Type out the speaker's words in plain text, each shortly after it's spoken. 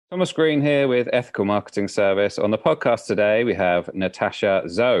Thomas Green here with Ethical Marketing Service. On the podcast today, we have Natasha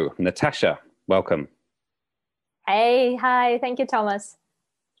Zoe. Natasha, welcome. Hey, hi. Thank you, Thomas.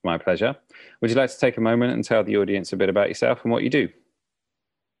 It's my pleasure. Would you like to take a moment and tell the audience a bit about yourself and what you do?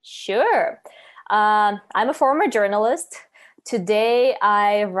 Sure. I'm a former journalist. Today,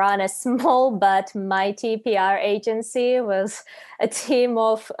 I run a small but mighty PR agency with a team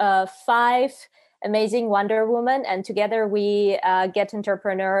of five amazing Wonder Woman. And together we get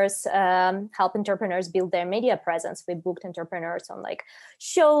entrepreneurs, help entrepreneurs build their media presence. We booked entrepreneurs on like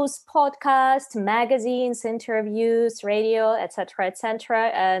shows, podcasts, magazines, interviews, radio, etc.,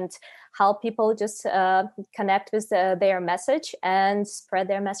 and help people just connect with their message and spread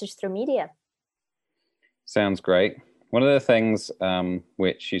their message through media. Sounds great. One of the things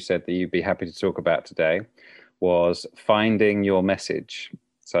which you said that you'd be happy to talk about today was finding your message.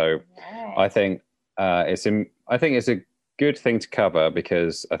 So right. I think it's a good thing to cover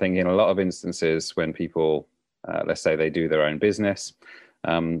because I think in a lot of instances when people, let's say they do their own business,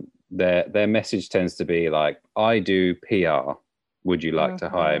 their message tends to be like, I do PR. Would you like to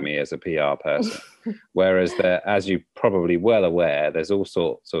hire me as a PR person? Whereas as you're probably well aware, there's all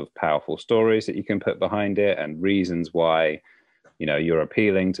sorts of powerful stories that you can put behind it and reasons why, you're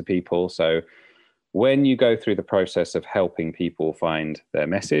appealing to people. So when you go through the process of helping people find their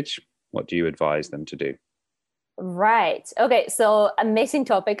message, what do you advise them to do? Right. Okay. So amazing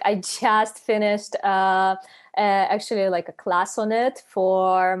topic. I just finished actually like a class on it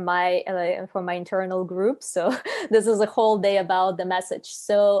for my internal group. So this is a whole day about the message.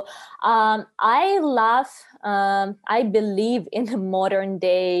 So I believe in a modern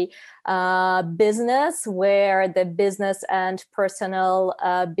day business where the business and personal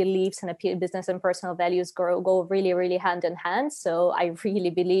beliefs and business and personal values go really, really hand in hand. So I really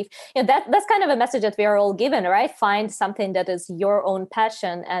believe that's kind of a message that we are all given, right? Find something that is your own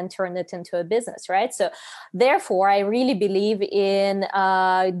passion and turn it into a business, right? So therefore, I really believe in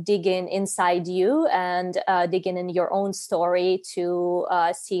digging inside you and digging in your own story to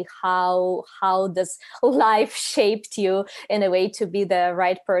see how this life shaped you in a way to be the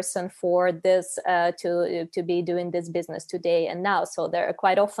right person for this to be doing this business today and now. So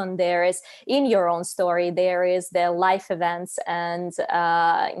quite often there is in your own story there is the life events and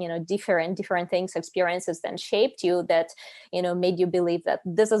different things, experiences that shaped you that made you believe that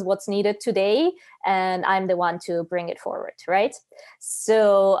this is what's needed today and I'm the one to bring it forward, right?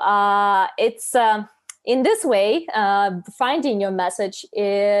 So it's in this way finding your message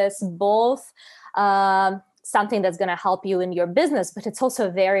is both something that's going to help you in your business, but it's also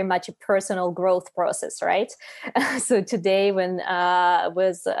very much a personal growth process, right? So today when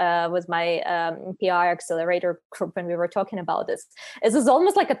was my PR accelerator group, when we were talking about this is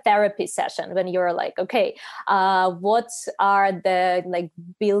almost like a therapy session when you're like, okay, what are the like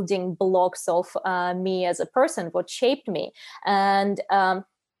building blocks of me as a person? What shaped me? And I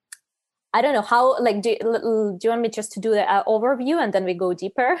don't know how, like, do you want me just to do the overview and then we go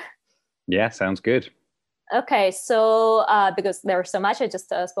deeper? Yeah, sounds good. Okay, so because there's so much, I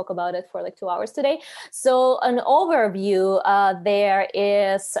just spoke about it for like 2 hours today. So an overview, there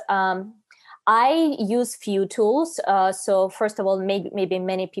is, I use few tools. So first of all, maybe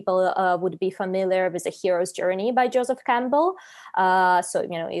many people would be familiar with The Hero's Journey by Joseph Campbell. So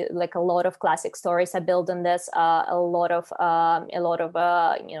like a lot of classic stories are built on this. A lot of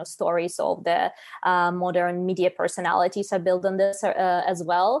stories of the modern media personalities are built on this as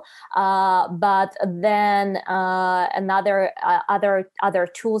well. But then other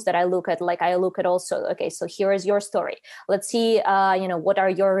tools that I look at, like I look at also. Okay, so here is your story. Let's see. What are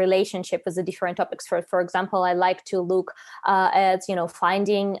your relationship with the different topics. For example, I like to look at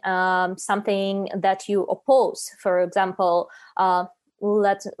finding something that you oppose. For example,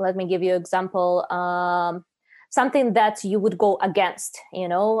 let me give you an example. Something that you would go against,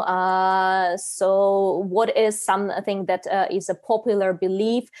 so what is something that is a popular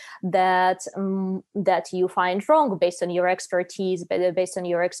belief that you find wrong based on your expertise, based on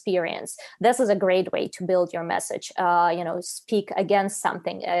your experience? This is a great way to build your message. Speak against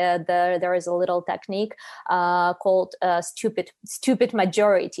something. There is a little technique called stupid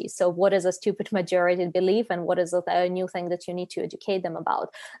majority. So what is a stupid majority belief and what is a new thing that you need to educate them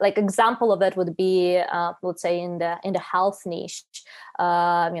about? Like example of it would be, let's say, especially in the health niche.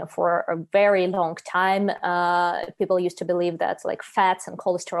 For a very long time, people used to believe that like fats and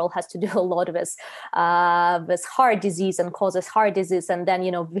cholesterol has to do a lot with heart disease and causes heart disease. And then,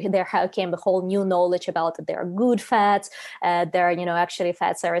 there came a whole new knowledge about that there are good fats. Actually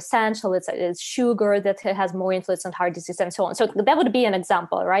fats are essential. It's sugar that has more influence on heart disease and so on. So that would be an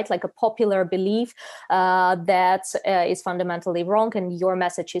example, right? Like a popular belief that is fundamentally wrong, and your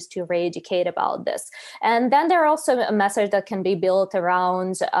message is to re-educate about this. And then there are also a message that can be built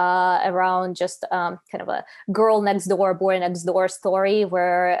around just kind of a girl next door, boy next door story,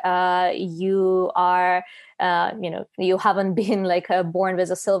 where you are you haven't been like born with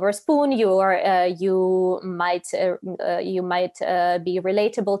a silver spoon. You might be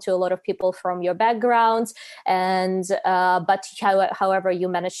relatable to a lot of people from your backgrounds, and but however you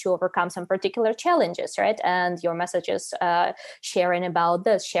manage to overcome some particular challenges, right? And your message is sharing about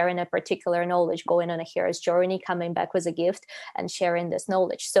this, sharing a particular knowledge, going on a hero's journey, coming back with a gift, and sharing this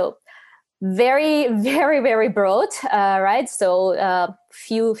knowledge. So very, very, very broad, right? So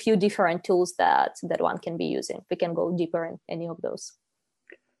few different tools that one can be using. We can go deeper in any of those.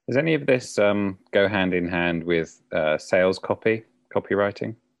 Does any of this go hand in hand with sales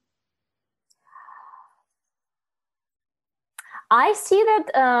copywriting? I see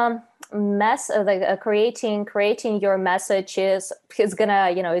that creating your message is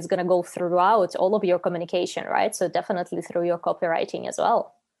gonna go throughout all of your communication, right? So definitely through your copywriting as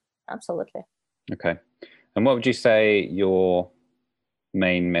well. Absolutely. Okay. And what would you say your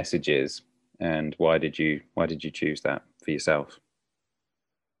main message is, and why did you choose that for yourself?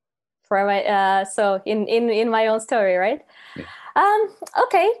 For my so in my own story, right? Yeah.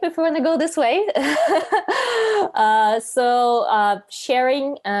 Okay, if we want to go this way. So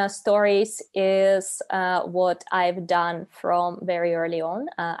sharing stories is what I've done from very early on.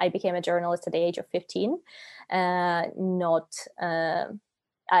 I became a journalist at the age of 15.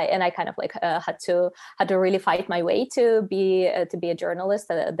 I kind of like had to really fight my way to be a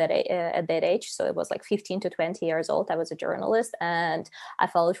journalist at that age. So it was like 15 to 20 years old. I was a journalist, and I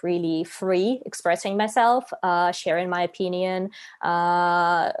felt really free expressing myself, sharing my opinion,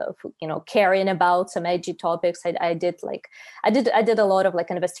 caring about some edgy topics. I did a lot of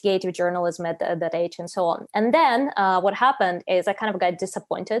like investigative journalism at that age and so on. And then what happened is I kind of got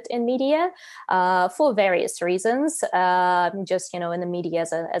disappointed in media for various reasons. Just in the media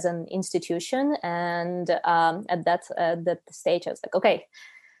as an institution, and at that stage I was like, okay,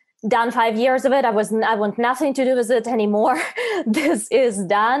 done 5 years of it. I want nothing to do with it anymore. This is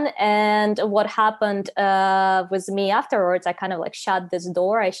done. And what happened with me afterwards, I kind of like shut this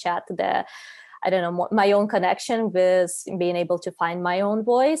door. I shut my own connection with being able to find my own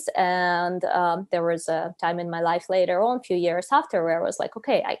voice. And there was a time in my life later on, a few years after, where I was like,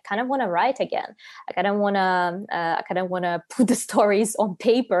 okay, I kind of want to write again. I kind of want to put the stories on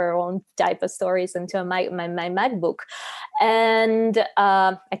paper, on type of stories into my MacBook. And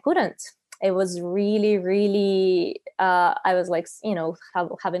I couldn't. It was really, really, I was like,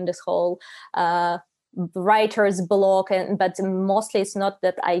 having this whole writer's block, but mostly it's not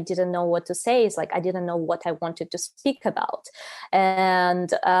that I didn't know what to say. It's like I didn't know what I wanted to speak about.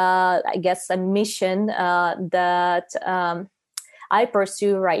 And I guess a mission that I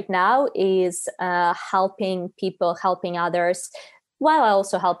pursue right now is helping people, helping others, while I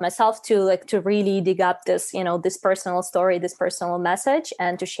also help myself to really dig up this this personal story, this personal message,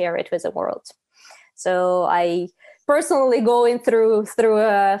 and to share it with the world. So I personally going through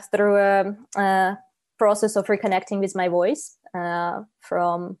a process of reconnecting with my voice,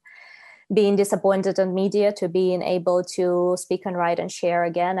 from being disappointed in media to being able to speak and write and share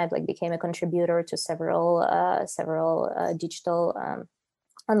again. I became a contributor to several digital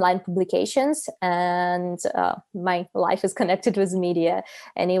online publications, and my life is connected with media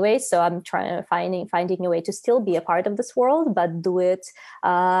anyway. So I'm finding a way to still be a part of this world, but do it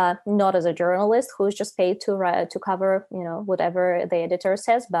not as a journalist who's just paid to cover whatever the editor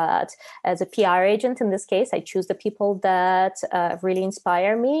says, but as a PR agent. In this case, I choose the people that really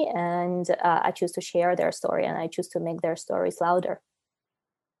inspire me, and I choose to share their story, and I choose to make their stories louder.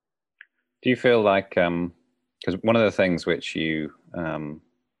 Do you feel like, because one of the things which you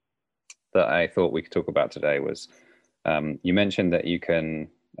that I thought we could talk about today was you mentioned that you can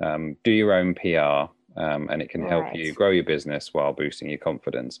do your own PR, and it can help you grow your business while boosting your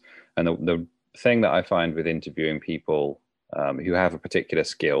confidence. And the thing that I find with interviewing people who have a particular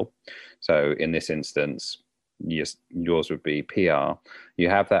skill, so in this instance, yours would be PR, you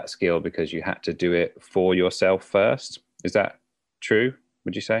have that skill because you had to do it for yourself first. Is that true,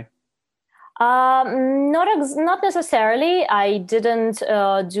 would you say? Not necessarily. I didn't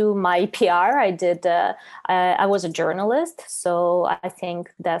do my PR. I was a journalist, so I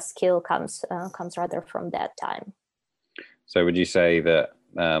think that skill comes rather from that time. So would you say that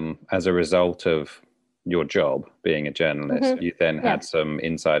as a result of your job being a journalist, Mm-hmm. you then Yeah. had some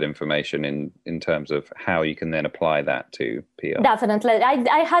inside information in terms of how you can then apply that to PR? Definitely.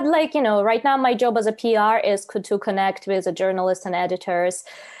 I had like, right now my job as a PR is to connect with the journalists and editors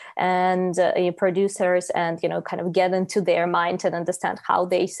and producers and, kind of get into their mind and understand how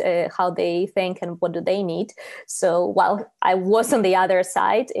they think and what do they need. So while I was on the other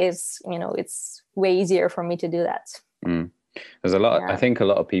side, it's way easier for me to do that. Mm. There's a lot, I Yeah. think a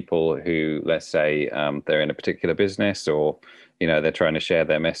lot of people who, let's say, they're in a particular business or, they're trying to share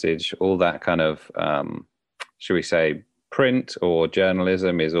their message, all that kind of, should we say, print or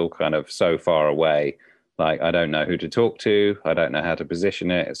journalism is all kind of so far away. Like, I don't know who to talk to, I don't know how to position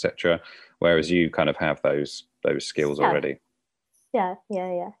it, etc. Whereas you kind of have those skills Yeah. already. Yeah.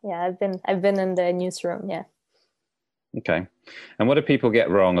 I've been in the newsroom. Yeah. Okay. And what do people get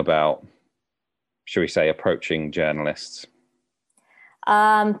wrong about, should we say, approaching journalists?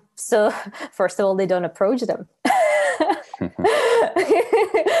 So first of all, they don't approach them.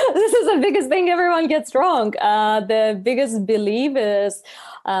 This is the biggest thing everyone gets wrong. The biggest belief is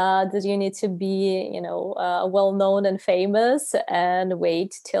that you need to be, well known and famous and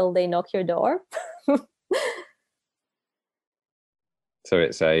wait till they knock your door. So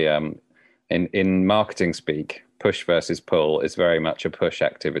it's in marketing speak, push versus pull is very much a push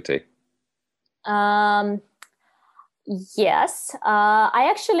activity. Um, Yes, I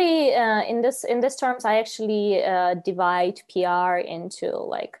actually in this terms I actually divide PR into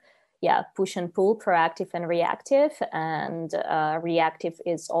like push and pull, proactive and reactive, and reactive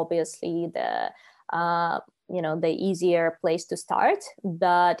is obviously the easier place to start.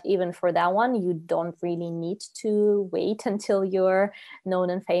 But even for that one, you don't really need to wait until you're known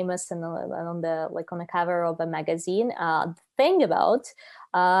and famous and on the cover of a magazine. Um,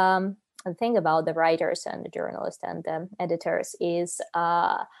 the thing about the writers and the journalists and the editors is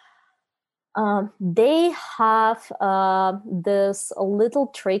they have this little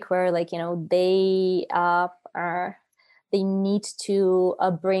trick where they need to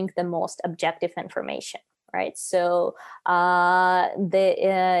bring the most objective information, right? So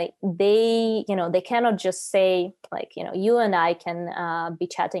they cannot just say you and I can be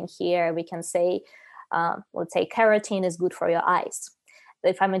chatting here, we can say let's say keratin is good for your eyes.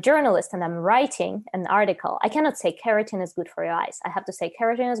 If I'm a journalist and I'm writing an article, I cannot say keratin is good for your eyes. I have to say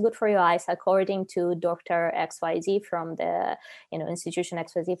keratin is good for your eyes according to Dr. XYZ from the institution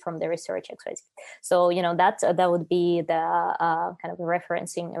XYZ from the research XYZ. So that would be the kind of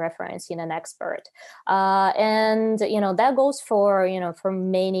referencing an expert, and that goes for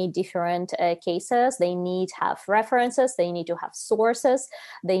many different cases. They need to have references, they need to have sources,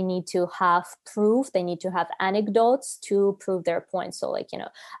 they need to have proof, they need to have anecdotes to prove their point. So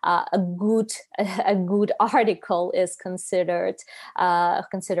a good article is considered a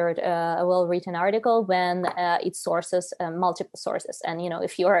well-written article when it sources multiple sources. And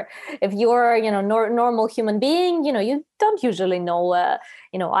if you're normal human being, you don't usually know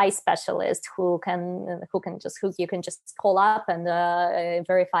eye specialist who you can just call up and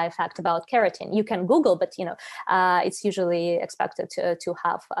verify a fact about keratin. You can Google, but it's usually expected to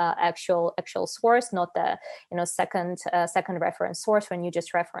have actual source, not the second reference source when you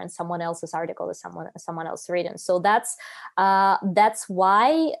just reference someone else's article or someone else written. So that's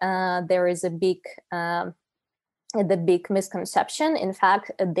why there is the big misconception. In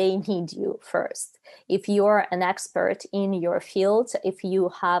fact, they need you first. If you're an expert in your field, if you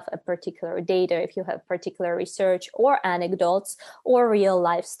have a particular data, if you have particular research or anecdotes or real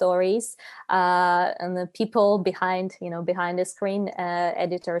life stories, and the people behind the screen,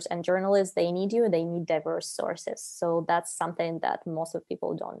 editors and journalists, they need you. They need diverse sources. So that's something that most of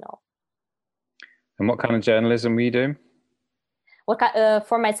people don't know. And what kind of journalism were you doing?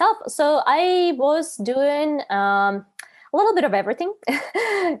 For myself, so I was doing a little bit of everything.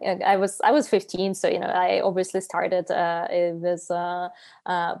 I was 15, so I obviously started with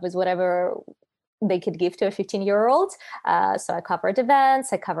whatever they could give to a 15-year-old. So I covered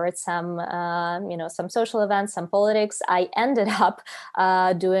events, I covered some some social events, some politics. I ended up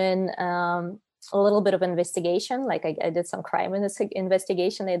doing a little bit of investigation. Like I did some crime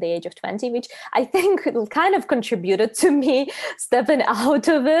investigation at the age of 20, which I think kind of contributed to me stepping out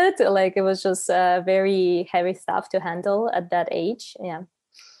of it. Like it was just very heavy stuff to handle at that age. Yeah.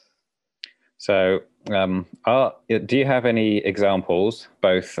 So do you have any examples,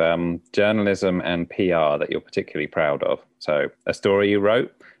 both journalism and PR, that you're particularly proud of? So a story you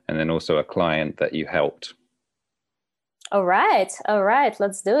wrote and then also a client that you helped. All right.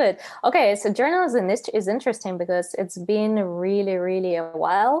 Let's do it. Okay, so journalism is interesting because it's been really, really a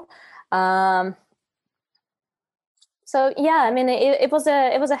while. So yeah, I mean, it was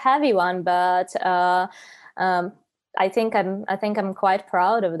a heavy one, but I think I'm quite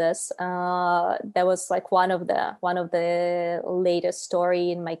proud of this. That was like one of the latest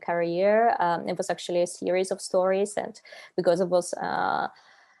story in my career. It was actually a series of stories, and because it was an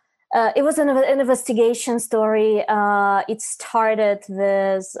investigation story. It started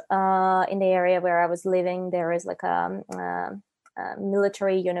with in the area where I was living. There is like a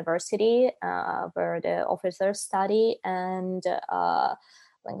military university where the officers study, and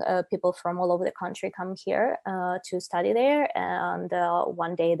people from all over the country come here to study there. And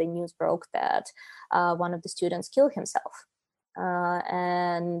one day the news broke that one of the students killed himself.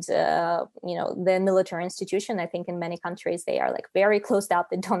 The military institution, I think in many countries, they are like very closed up.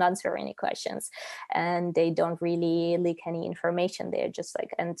 They don't answer any questions, and they don't really leak any information. They're just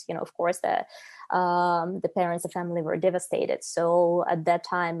like, and of course the parents, the family were devastated. So at that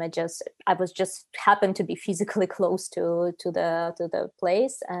time, I was just happened to be physically close to the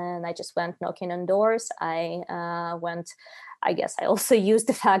place, and I just went knocking on doors. I guess I also used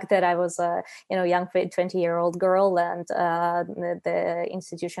the fact that I was a young 20-year-old girl, and the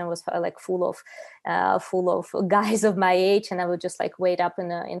institution was like full of guys of my age, and I would just like wait up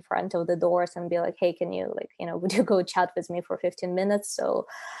in front of the doors and be like, hey, can you would you go chat with me for 15 minutes? So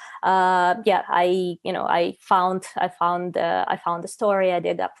I found the story. I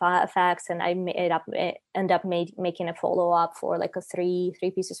did up facts, and I end up making a follow up for like a three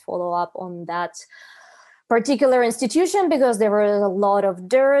pieces follow up on that particular institution, because there was a lot of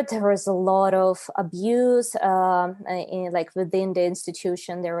dirt, there was a lot of abuse within the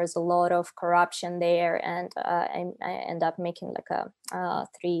institution. There was a lot of corruption there, and I ended up making like a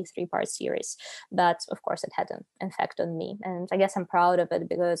three-part series. But of course, it had an effect on me, and I guess I'm proud of it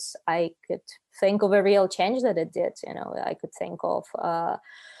because I could think of a real change that it did. I could think of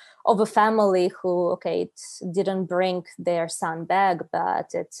a family who, it didn't bring their son back,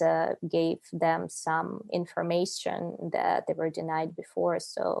 but it gave them some information that they were denied before.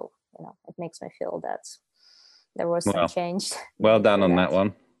 So, it makes me feel that there was some change. Well done on that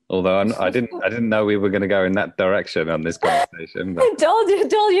one. Although I didn't know we were going to go in that direction on this conversation. But... I told you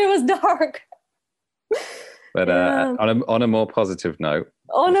it was dark. But on a more positive note.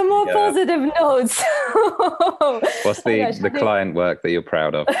 On a more positive note. What's the client work that you're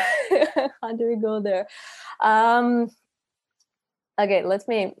proud of? How do we go there? Okay, let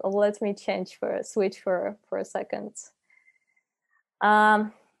me switch for a second.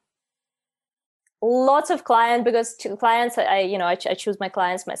 Lots of clients, because clients, I choose my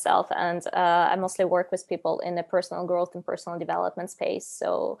clients myself, and I mostly work with people in the personal growth and personal development space.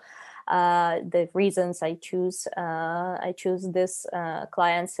 So the reasons I choose this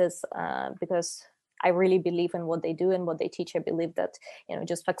clients is because I really believe in what they do and what they teach. I believe that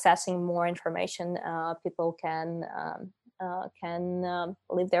just accessing more information, people can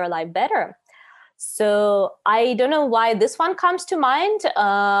live their life better. So I don't know why this one comes to mind.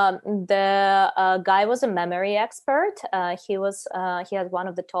 The guy was a memory expert. He had one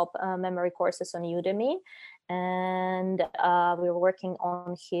of the top memory courses on Udemy. And we were working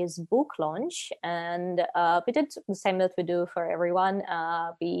on his book launch, and we did the same that we do for everyone.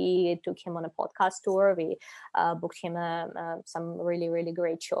 We took him on a podcast tour. We booked him some really, really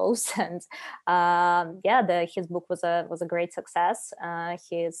great shows, and his book was a great success.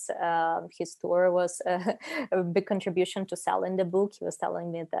 His tour was a big contribution to selling the book. He was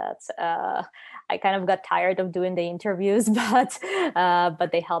telling me that I kind of got tired of doing the interviews, but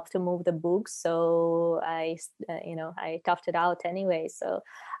they helped to move the book. So I toughed it out anyway. So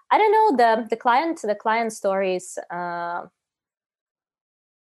I don't know, the client stories,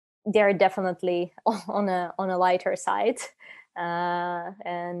 they're definitely on a lighter side, for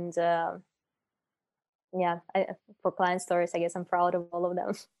client stories, I guess I'm proud of all of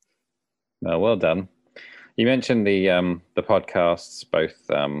them. Well done. You mentioned the podcasts both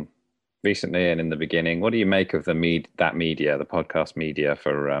recently and in the beginning. What do you make of the podcast media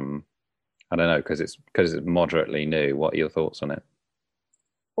for I don't know, because it's moderately new. What are your thoughts on it?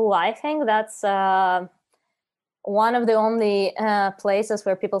 Oh, I think that's one of the only places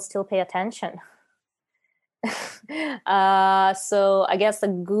where people still pay attention. So I guess a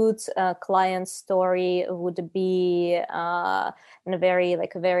good client story would be in a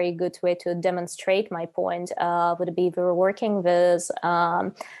very good way to demonstrate my point would be we were working with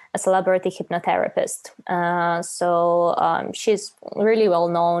a celebrity hypnotherapist. So she's really well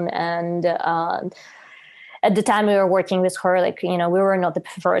known, and at the time we were working with her, like, we were not the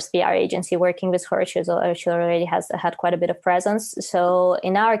first PR agency working with her. She already had quite a bit of presence. So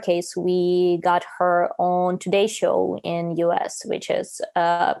in our case, we got her on Today Show in US, which is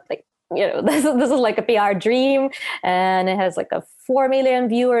like, this is like a PR dream, and it has like a 4 million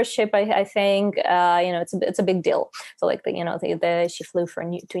viewership. I think it's a big deal. So like she flew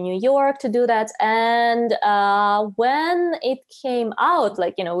to New York to do that, and when it came out,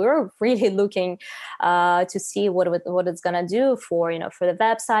 like we were really looking to see what it's gonna do for the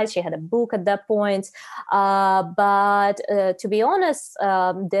website. She had a book at that point, but to be honest,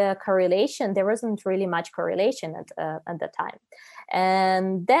 there wasn't really much correlation at the time.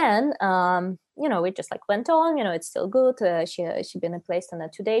 And then, we just like went on, it's still good. She been placed on the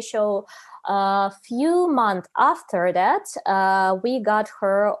Today Show. A few months after that, we got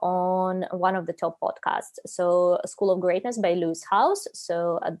her on one of the top podcasts. So School of Greatness by Lewis Howes.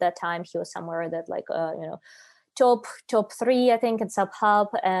 So at that time, he was somewhere that like, top 3, I think, in SubHub,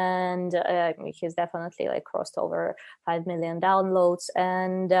 and he's definitely like crossed over 5 million downloads.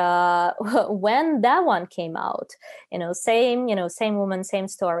 And when that one came out, same woman, same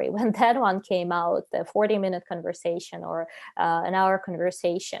story. When that one came out, the 40-minute conversation or an hour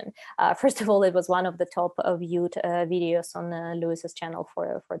conversation, first of all, it was one of the top viewed videos on Lewis's channel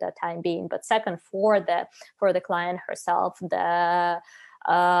for that time being. But second, for the client herself,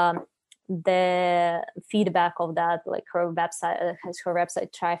 the feedback of that, like her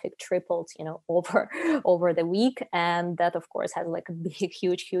website traffic tripled, over the week. And that of course has like a big,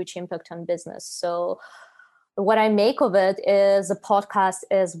 huge impact on business. So what I make of it is a podcast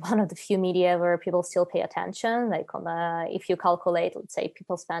is one of the few media where people still pay attention. Like if you calculate, let's say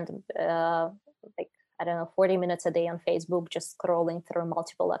people spend like, I don't know, 40 minutes a day on Facebook, just scrolling through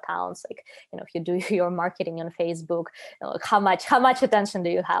multiple accounts. Like, if you do your marketing on Facebook, how much attention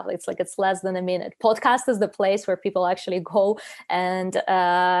do you have? It's like, it's less than a minute. Podcast is the place where people actually go and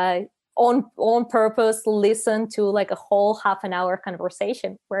on purpose listen to like a whole half an hour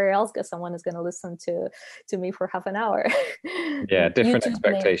conversation. Where else someone is going to listen to me for half an hour? Yeah, different YouTube,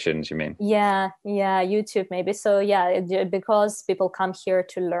 expectations, maybe. you mean? Yeah, YouTube maybe. So yeah, because people come here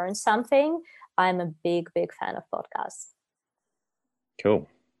to learn something, I'm a big fan of podcasts. Cool.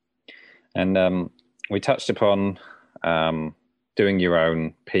 And we touched upon doing your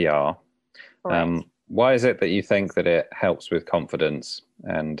own PR. Right. Why is it that you think that it helps with confidence?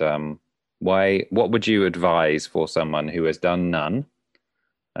 And what would you advise for someone who has done none?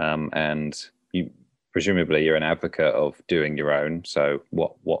 And presumably you're an advocate of doing your own. So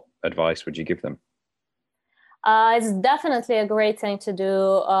what advice would you give them? It's definitely a great thing to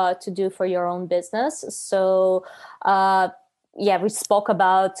do for your own business. So we spoke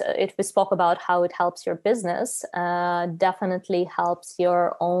about it. We spoke about how it helps your business. Definitely helps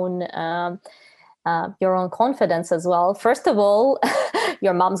your own confidence as well. First of all,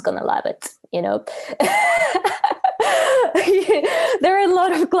 your mom's gonna love it. There are a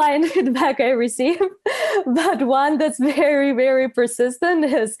lot of client feedback I receive, but one that's very, very persistent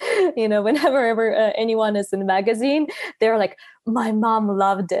is, whenever anyone is in the magazine, they're like, my mom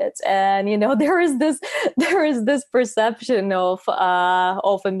loved it. And, there is this perception of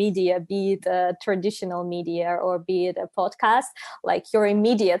a media, be it a traditional media or be it a podcast, like your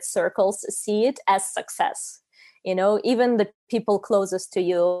immediate circles see it as success. Even the people closest to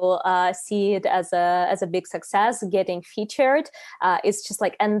you see it as a big success, getting featured. It's just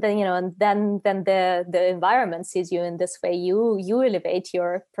like, and then the environment sees you in this way. You elevate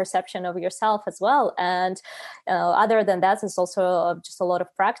your perception of yourself as well. And other than that, it's also just a lot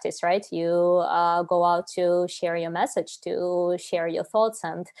of practice, right? You go out to share your message, to share your thoughts,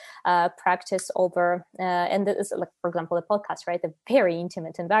 and practice over. And this is, like, for example, the podcast, right? A very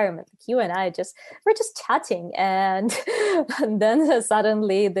intimate environment. Like you and I we're just chatting, and then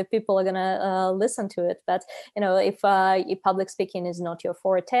suddenly the people are gonna listen to it. But if public speaking is not your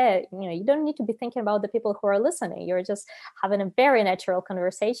forte, you don't need to be thinking about the people who are listening. You're just having a very natural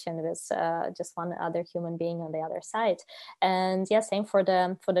conversation with just one other human being on the other side. And yeah, same for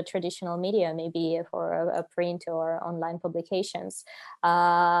the traditional media, maybe for a print or online publications.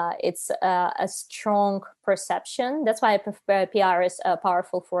 It's a strong perception. That's why PR is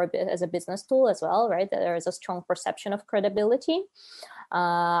powerful as a business tool as well, right? There is a strong perception of credibility.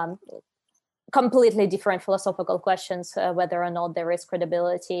 Completely different philosophical questions, whether or not there is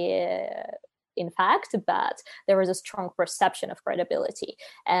credibility in fact, but there is a strong perception of credibility.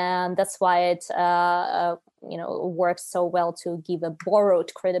 And that's why it works so well to give a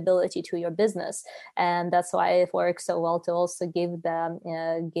borrowed credibility to your business. And that's why it works so well to also give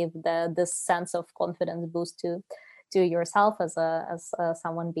this sense of confidence boost to yourself as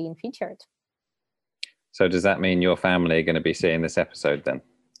someone being featured. So does that mean your family are going to be seeing this episode then?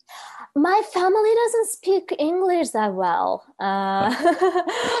 My family doesn't speak English that well,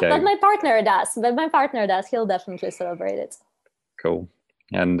 but my partner does. He'll definitely celebrate it. Cool.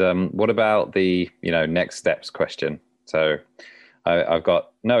 And what about the next steps question? So I've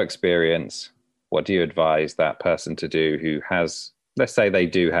got no experience. What do you advise that person to do who has, let's say they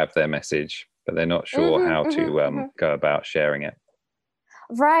do have their message, but they're not sure how to go about sharing it?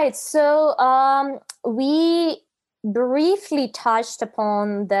 Right. So we briefly touched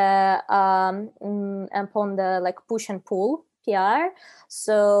upon the like push and pull PR.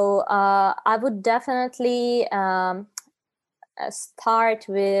 So I would definitely start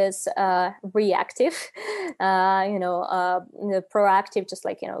with reactive, proactive, just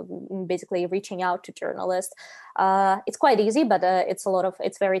like, basically reaching out to journalists. It's quite easy, but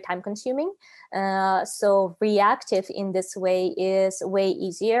it's very time consuming. So reactive in this way is way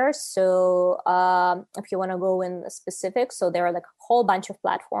easier. So if you want to go in specific, so there are like a whole bunch of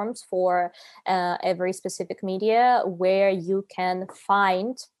platforms for every specific media where you can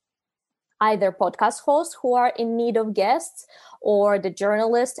find either podcast hosts who are in need of guests, or the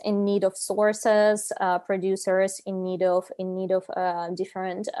journalists in need of sources, producers in need of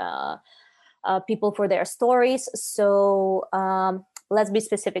different people for their stories. So let's be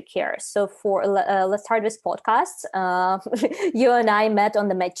specific here. So let's start with podcasts. You and I met on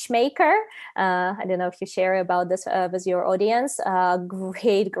the Matchmaker. I don't know if you share about this with your audience.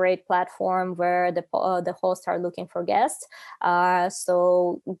 Great platform where the hosts are looking for guests.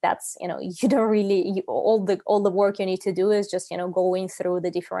 So that's, you don't really, all the work you need to do is just, going through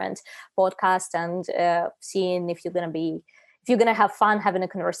the different podcasts and seeing if you're going to have fun having a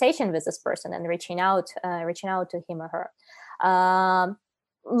conversation with this person and reaching out to him or her.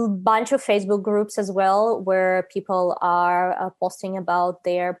 Bunch of Facebook groups as well, where people are posting about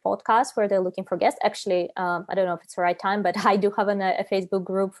their podcasts, where they're looking for guests. Actually, I don't know if it's the right time, but I do have a Facebook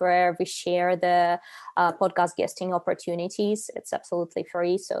group where we share the podcast guesting opportunities. It's absolutely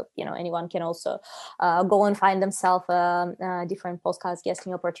free. So, anyone can also go and find themselves different podcast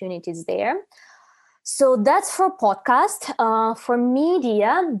guesting opportunities there. So that's for podcast. For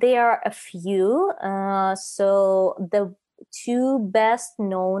media, there are a few. So the two best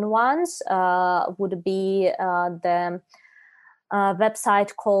known ones would be the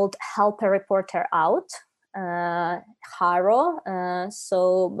website called Help a Reporter Out, HARO.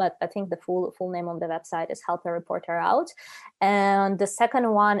 But I think the full name of the website is Help a Reporter Out. And the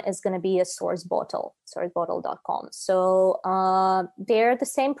second one is going to be a sourcebottle.com. So they're the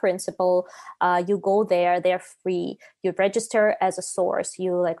same principle. You go there, they're free. You register as a source.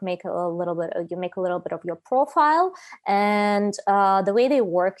 You make a little bit of your profile, and the way they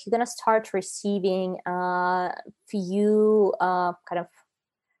work, you're going to start receiving few kind of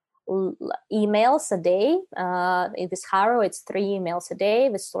emails a day. With HARO, it's 3 emails a day.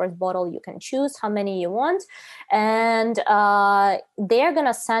 With Source Bottle, you can choose how many you want, and they're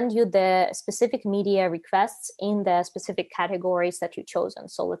gonna send you the specific media requests in the specific categories that you've chosen.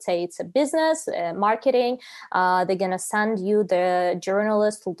 So let's say it's a business, marketing. They're gonna send you the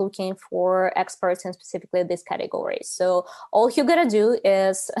journalist looking for experts in specifically this category. So all you gotta do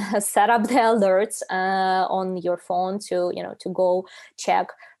is set up the alerts on your phone to go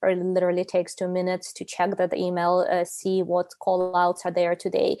check. Or it literally takes 2 minutes to check that email, see what call outs are there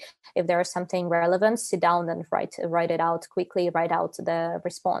today. If there is something relevant, sit down and write it out quickly, write out the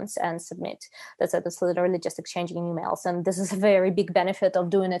response and submit. That's literally just exchanging emails. And this is a very big benefit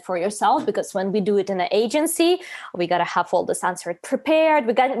of doing it for yourself, because when we do it in an agency, we got to have all this answer prepared.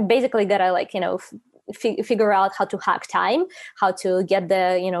 We basically got to figure out how to hack time, how to get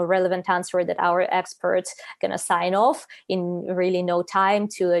the relevant answer that our experts gonna sign off in really no time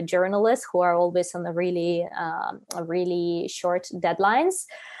to a journalist who are always on the really short deadlines.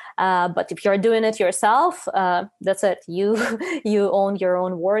 But if you're doing it yourself, that's it. You own your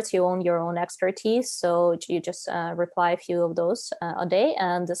own words, you own your own expertise. So you just reply a few of those a day,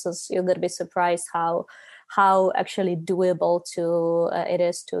 and you're gonna be surprised how actually doable it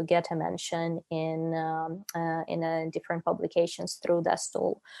is to get a mention in different publications through this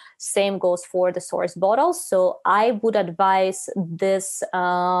tool. Same goes for the Source Bottle. So I would advise this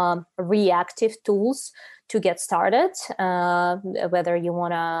reactive tools to get started, whether you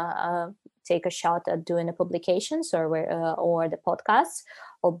want to take a shot at doing the publications or the podcasts,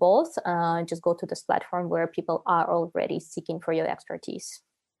 or both. Just go to this platform where people are already seeking for your expertise.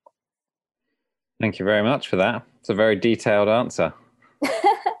 Thank you very much for that. It's a very detailed answer.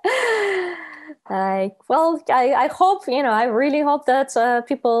 I hope, I really hope that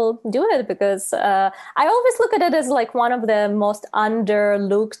people do it, because I always look at it as like one of the most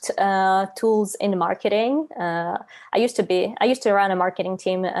underlooked tools in marketing. I used to run a marketing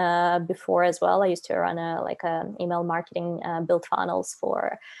team before as well. I used to run a email marketing, build funnels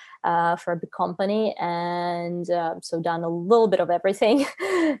for a big company, and so done a little bit of everything,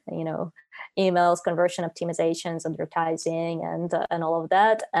 emails, conversion optimizations, advertising, and all of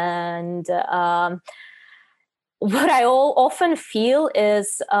that. And what I often feel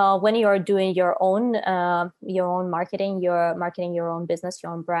is when you are doing your own marketing, you're marketing your own business,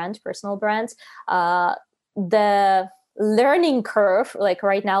 your own brand, personal brand, the learning curve, like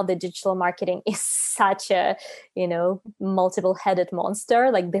right now, the digital marketing is such a multiple-headed monster.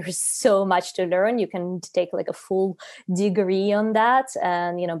 Like there's so much to learn. You can take like a full degree on that,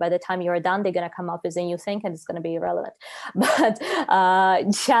 and by the time you're done, they're going to come up with a new thing and it's going to be irrelevant. But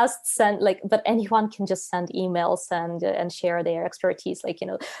but anyone can just send emails and share their expertise.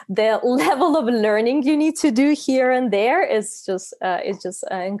 The level of learning you need to do here and there is just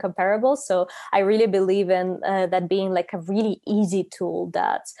incomparable. So I really believe in that being like a really easy tool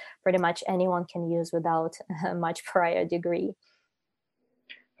that pretty much anyone can use without much prior degree.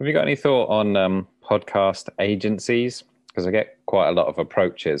 Have you got any thought on podcast agencies? Because I get quite a lot of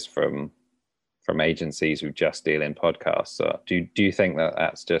approaches from agencies who just deal in podcasts. So do you think that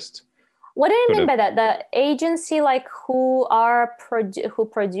that's just... What do you mean by that? The agency who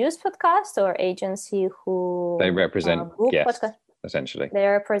produce podcasts, or agency who... They represent guests, essentially. They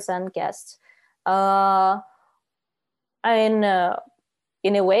represent guests. In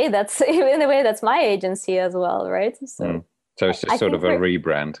a way that's my agency as well, right? So it's just sort of a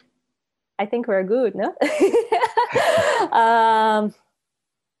rebrand. I think we're good, no?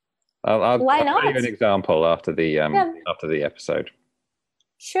 I'll why not? give you an example after the episode.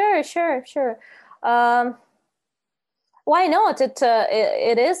 Sure. Why not?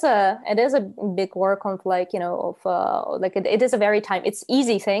 It is a big work of it is a very it's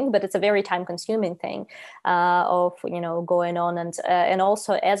easy thing, but it's a very time consuming thing of going on, and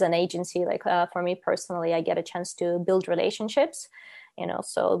also as an agency, for me personally, I get a chance to build relationships,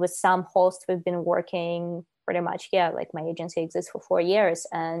 so with some hosts we've been working pretty much, my agency exists for 4 years,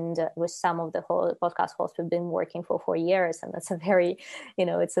 and with some of the whole podcast hosts we've been working for 4 years, and that's a very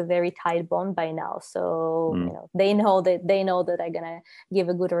it's a very tight bond by now. So they know that I'm gonna give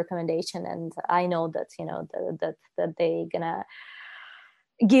a good recommendation, and I know that that they gonna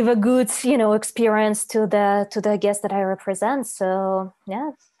give a good experience to the guests that I represent. So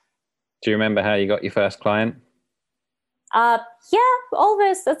yeah. Do you remember how you got your first client?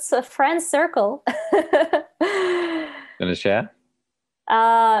 Always. That's a friend circle. Gonna share?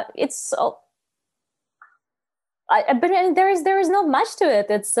 It's. But there is not much to it.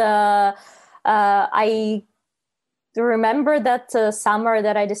 It's. I remember that summer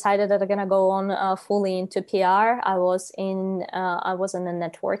that I decided that I'm gonna go on fully into PR. I was in a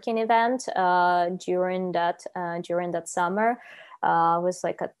networking event during that summer. Was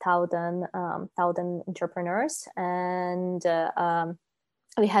like 1,000 entrepreneurs, and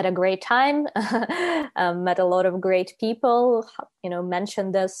we had a great time. Met a lot of great people.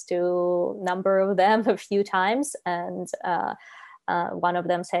 Mentioned this to a number of them a few times, and one of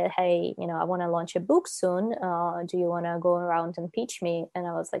them said, "Hey, I want to launch a book soon. Do you want to go around and pitch me?" And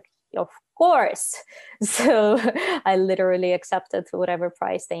I was like, "Of course." So I literally accepted whatever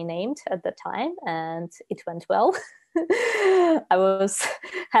price they named at the time, and it went well. I was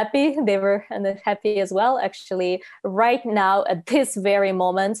happy. They were happy as well. Actually, right now, at this very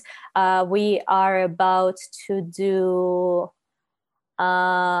moment, we are about to do,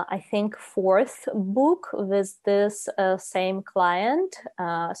 I think, 4th book with this same client.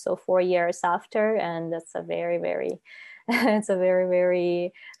 So 4 years after, and that's a very, very, it's a very,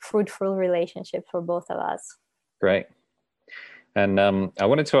 very fruitful relationship for both of us. Great. And I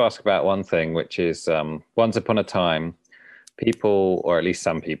wanted to ask about one thing, which is once upon a time, people, or at least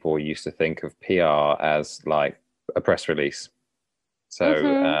some people, used to think of PR as like a press release. So,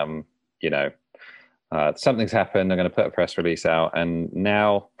 something's happened, I'm going to put a press release out. And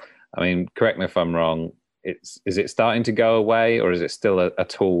now, I mean, correct me if I'm wrong, is it starting to go away, or is it still a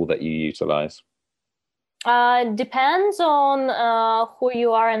tool that you utilize? Depends on who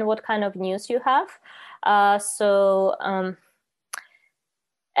you are and what kind of news you have.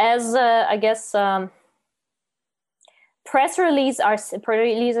 As I guess press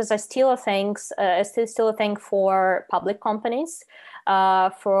releases are still a thing. Still a thing for public companies.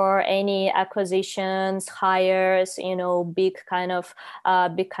 for any acquisitions, hires, big kind of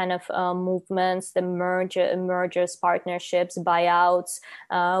movements, the mergers, partnerships, buyouts,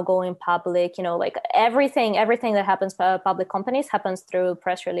 going public, like everything that happens public companies happens through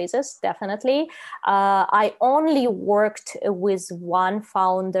press releases, definitely. I only worked with one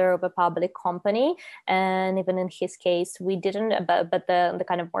founder of a public company, and even in his case, we didn't. But the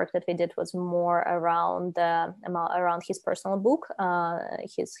kind of work that we did was more around his personal book,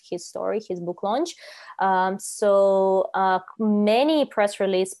 his story, his book launch. So many press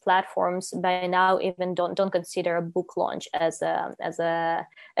release platforms by now even don't consider a book launch as a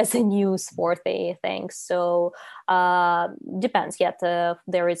newsworthy thing. So depends. Yet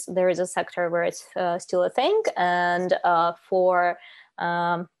there is a sector where it's still a thing, and for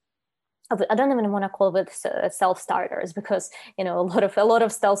I don't even want to call it self-starters, because a lot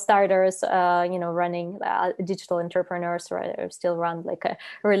of self-starters running digital entrepreneurs still run like a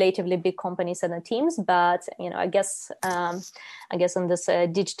relatively big companies and the teams. But I guess in this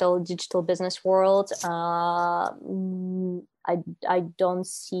digital business world, I don't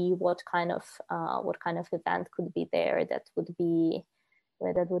see what kind of event could be there that would be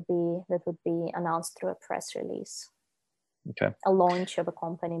announced through a press release. Okay. A launch of a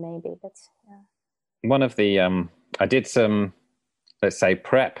company, maybe. That's one of the I did some, let's say,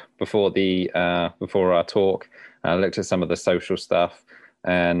 prep before our talk. I looked at some of the social stuff,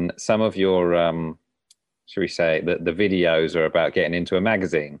 and some of your should we say that the videos are about getting into a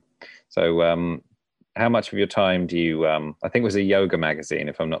magazine. So how much of your time do you I think it was a yoga magazine,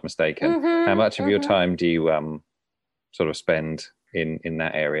 if I'm not mistaken. Mm-hmm, how much of your time do you sort of spend in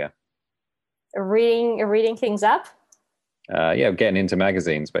that area? Reading things up? Getting into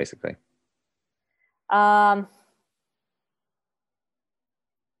magazines, basically.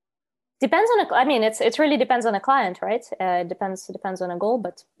 Depends on it really depends on a client, right? It depends on a goal,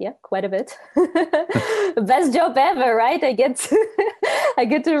 but yeah, quite a bit. Best job ever, right? I get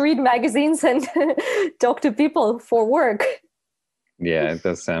to read magazines and talk to people for work. Yeah, it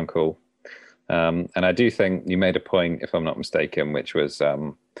does sound cool. And I do think you made a point, if I'm not mistaken, which was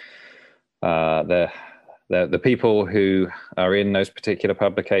the people who are in those particular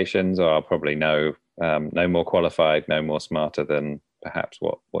publications are probably no more qualified, no more smarter than perhaps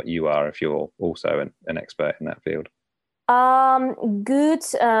what you are, if you're also an expert in that field. Good.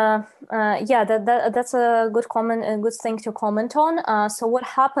 That's a good comment, a good thing to comment on. So what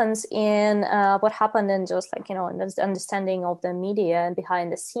happened in just like, in the understanding of the media and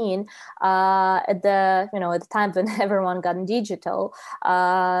behind the scene, at the time when everyone got digital,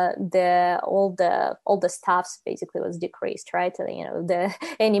 all the staffs basically was decreased, right?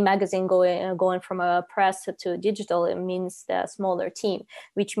 Any magazine going from a press to digital, it means the smaller team,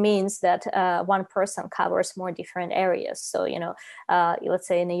 which means that one person covers more different areas. So, let's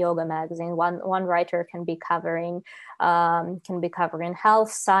say in a yoga magazine, one writer can be covering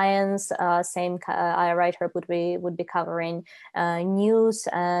health, science. Same writer would be covering news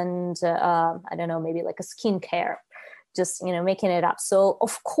and I don't know, maybe like a skincare. Just making it up. So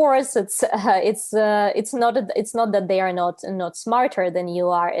of course it's not that they are not smarter than you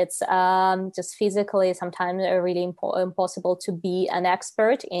are. It's just physically sometimes really impossible to be an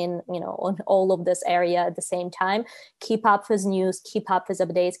expert in on all of this area at the same time. Keep up with news, keep up with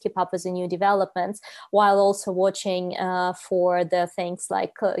updates, keep up with the new developments, while also watching for the things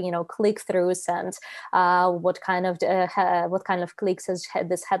like click-throughs and what kind of clicks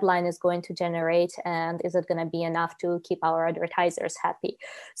this headline is going to generate, and is it going to be enough to keep our advertisers happy.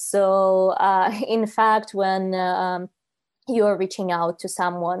 So in fact, when you're reaching out to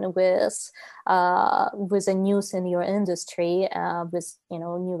someone with a news in your industry, with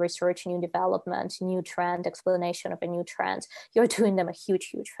new research, new development, new trend, explanation of a new trend, you're doing them a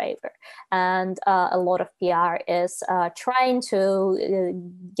huge favor. And a lot of PR is trying to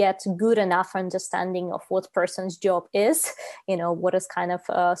get good enough understanding of what person's job is, what is kind of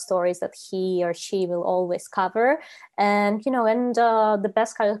stories that he or she will always cover, and the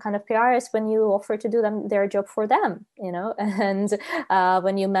best kind of PR is when you offer to do their job for them, and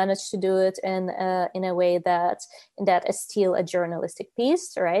when you manage to do it in a way that is still a journalistic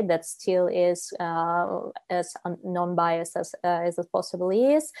piece, right? That still is as non-biased as it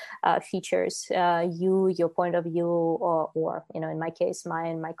possibly is, features your point of view, or in my case,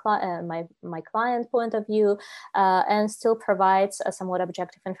 my client point of view, and still provides somewhat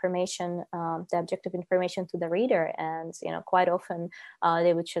objective information, the objective information to the reader. And quite often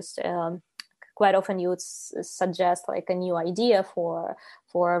they would just quite often you would suggest like a new idea for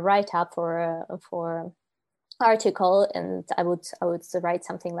a write-up, for article, and I would write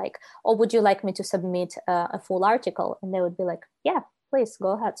something like, "Oh, would you like me to submit a full article?" And they would be like, "Yeah, please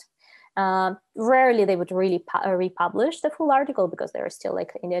go ahead. Rarely they would really republish the full article because there are still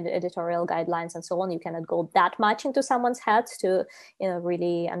like in editorial guidelines and so on. You cannot go that much into someone's head to,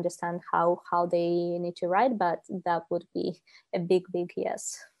 really understand how they need to write, but that would be a big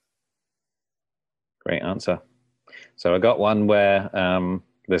yes. Great answer. So I got one where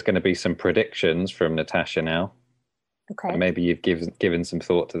there's going to be some predictions from Natasha now. Okay. Maybe you've given some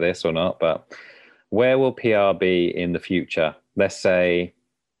thought to this or not, but where will PR be in the future? Let's say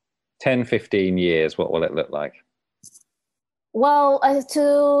 10, 15 years, what will it look like? Well,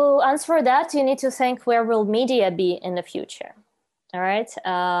 to answer that, you need to think, where will media be in the future? All right.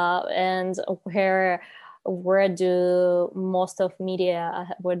 And where do most of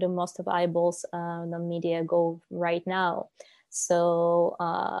eyeballs on the media go right now? So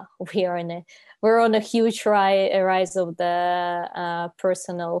we're on a huge rise of the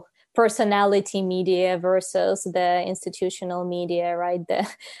personality media versus the institutional media, right? The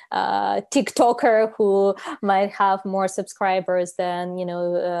TikToker who might have more subscribers than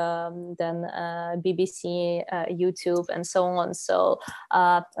BBC, YouTube, and so on. So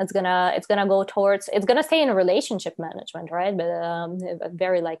it's gonna stay in relationship management, right? But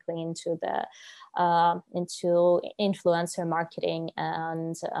very likely into influencer marketing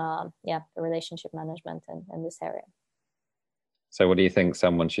and the relationship management in this area. So what do you think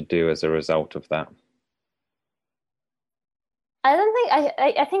someone should do as a result of that? I don't think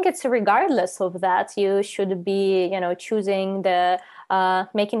I think it's regardless of that. You should be, choosing the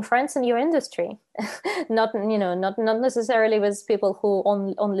making friends in your industry, not necessarily with people who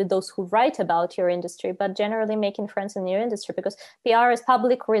only those who write about your industry, but generally making friends in your industry, because PR is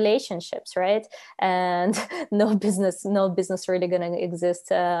public relationships, right? And no business really gonna exist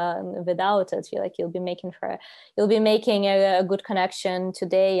without it. You'll be making a good connection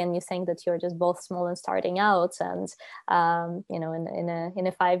today, and you think that you're just both small and starting out, and in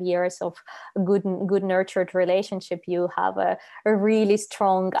a 5 years of good nurtured relationship, you have a really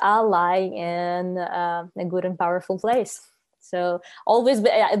strong ally in a good and powerful place. So always,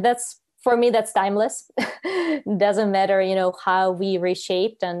 for me, that's timeless. Doesn't matter, how we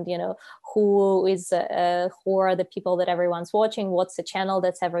reshaped, and who are the people that everyone's watching, what's the channel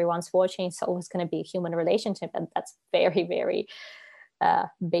that's everyone's watching. It's always going to be a human relationship, and that's very, very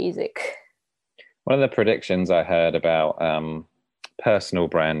basic. One of the predictions I heard about personal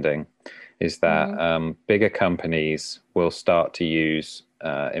branding is that bigger companies will start to use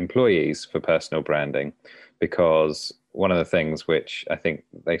employees for personal branding, because one of the things which I think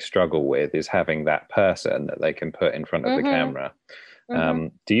they struggle with is having that person that they can put in front of the camera.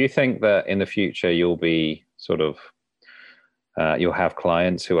 Do you think that in the future you'll be you'll have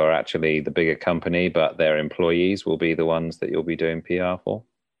clients who are actually the bigger company, but their employees will be the ones that you'll be doing PR for?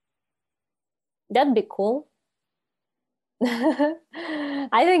 That'd be cool.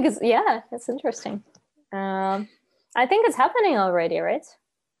 I think it's interesting. I think it's happening already, right?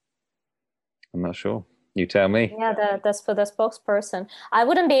 I'm not sure. You tell me. Yeah, that's for the spokesperson. I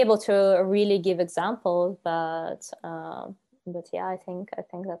wouldn't be able to really give examples, but yeah, I think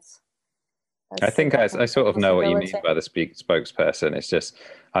that's I think I sort of know what you mean by the spokesperson. It's just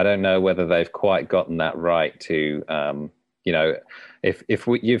I don't know whether they've quite gotten that right to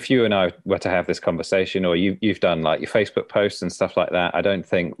if you and I were to have this conversation, or you've done like your Facebook posts and stuff like that, I don't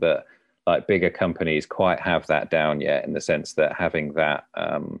think that like bigger companies quite have that down yet, in the sense that having that,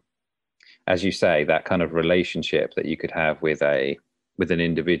 as you say, that kind of relationship that you could have with an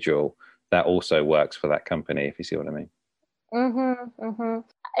individual, that also works for that company, if you see what I mean.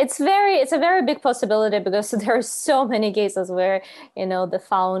 It's a very big possibility, because there are so many cases where the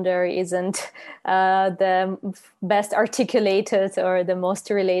founder isn't the best articulated or the most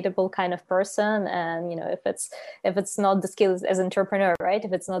relatable kind of person, and if it's not the skill as entrepreneur, right?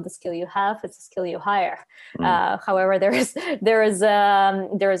 If it's not the skill you have, it's a skill you hire. However, there is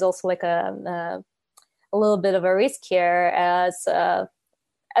also like a little bit of a risk here, as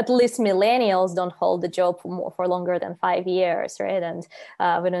at least millennials don't hold the job for longer than 5 years, right? And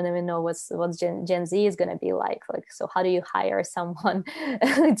we don't even know what Gen Z is going to be like. So how do you hire someone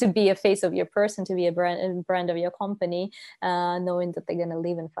to be a face of your person, to be a brand of your company, knowing that they're going to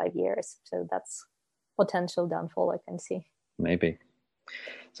leave in 5 years? So that's potential downfall I can see. Maybe.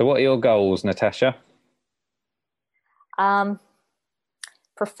 So what are your goals, Natasha?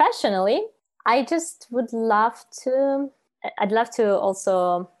 Professionally, I just would love to... I'd love to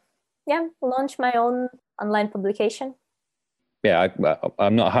also, launch my own online publication. Yeah,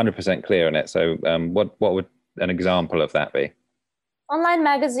 I'm not 100% clear on it. So what would an example of that be? Online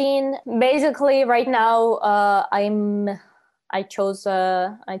magazine. Basically, right now, I chose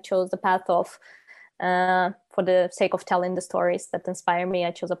the path of for the sake of telling the stories that inspire me,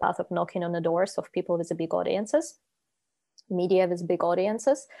 I chose a path of knocking on the doors of people with big audiences, media with big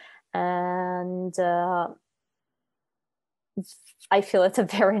audiences. And I feel it's a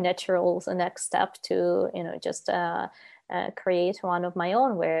very natural next step to, just create one of my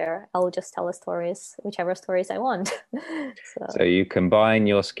own where I'll just tell the stories, whichever stories I want. So you combine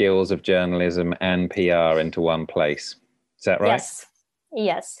your skills of journalism and PR into one place. Is that right?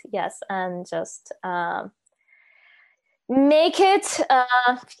 Yes. And just make it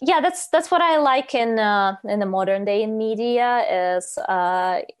that's what I like in the modern day in media is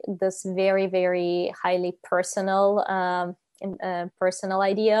this very, very highly personal personal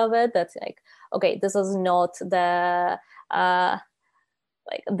idea of it, that's like, okay, this is not the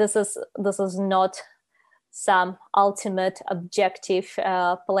this is not some ultimate objective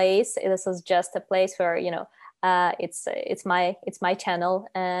place. This is just a place where it's my channel,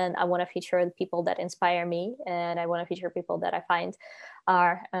 and I want to feature the people that inspire me, and I want to feature people that I find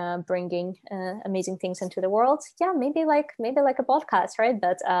are bringing amazing things into the world. Yeah, maybe like a podcast, right?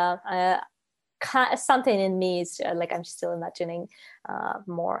 But something in me is like I'm still imagining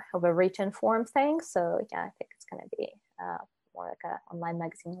more of a written form thing. So yeah, I think it's going to be more like an online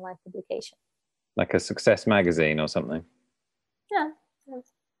magazine, online publication, like a success magazine or something. Yeah.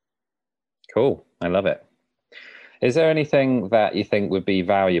 Cool. I love it. Is there anything that you think would be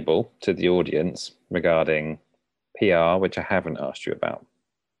valuable to the audience regarding PR, which I haven't asked you about?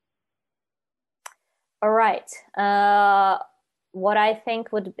 All right. What I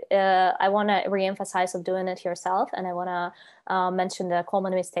think would, I want to reemphasize of doing it yourself. And I want to mention the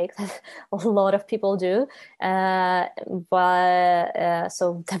common mistake that a lot of people do. So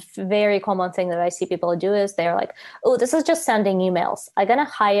the very common thing that I see people do is they're like, oh, this is just sending emails. I'm going to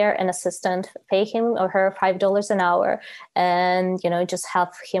hire an assistant, pay him or her $5 an hour, and, just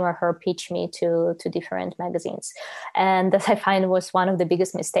have him or her pitch me to different magazines. And that I find was one of the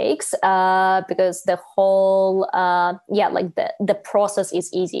biggest mistakes because the whole, the process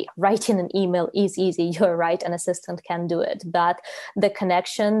is easy. Writing an email is easy. You're right. An assistant can do it. But the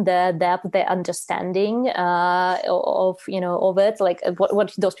connection, the depth, the understanding of it, like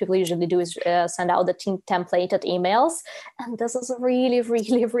what those people usually do is send out the templated emails. And this is really,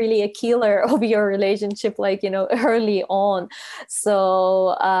 really, really a killer of your relationship, early on.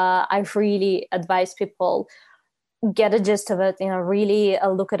 So I really advise people, get a gist of it, really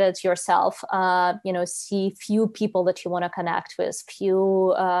look at it yourself, see few people that you want to connect with,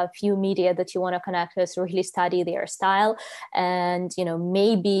 few media that you want to connect with, really study their style. And,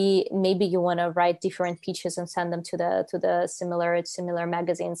 maybe you want to write different pitches and send them to the similar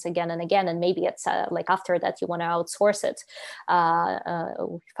magazines again and again. And maybe it's after that, you want to outsource it,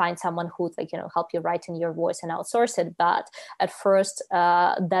 find someone who help you write in your voice and outsource it. But at first,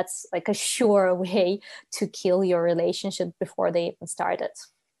 that's like a sure way to kill your relationship before they even started.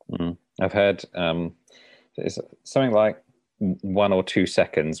 I've heard it's something like 1 or 2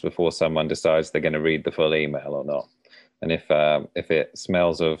 seconds before someone decides they're going to read the full email or not. And if it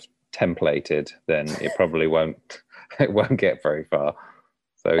smells of templated, then it probably won't get very far.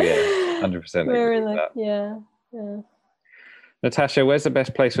 So yeah, 100%. Very like, yeah. Natasha, where's the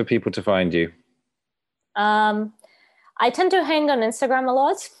best place for people to find you? I tend to hang on Instagram a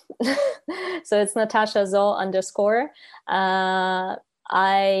lot. So it's Natasha Zo _.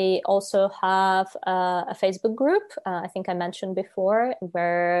 I also have a Facebook group, I think I mentioned before,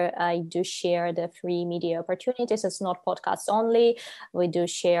 where I do share the free media opportunities. It's not podcasts only. We do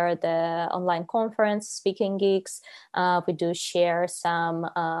share the online conference, speaking gigs. We do share some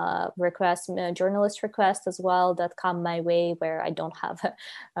journalist requests as well that come my way where I don't have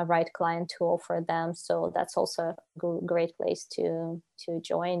a right client to offer them. So that's also a great place to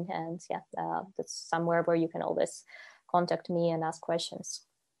join. And that's somewhere where you can always contact me and ask questions.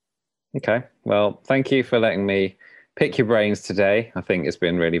 Okay. Well, thank you for letting me pick your brains today. I think it's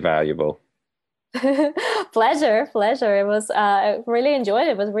been really valuable. Pleasure. It was, I really enjoyed it.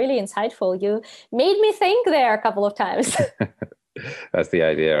 It was really insightful. You made me think there a couple of times. That's the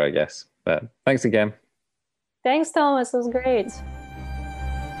idea, I guess. But thanks again. Thanks, Thomas. It was great.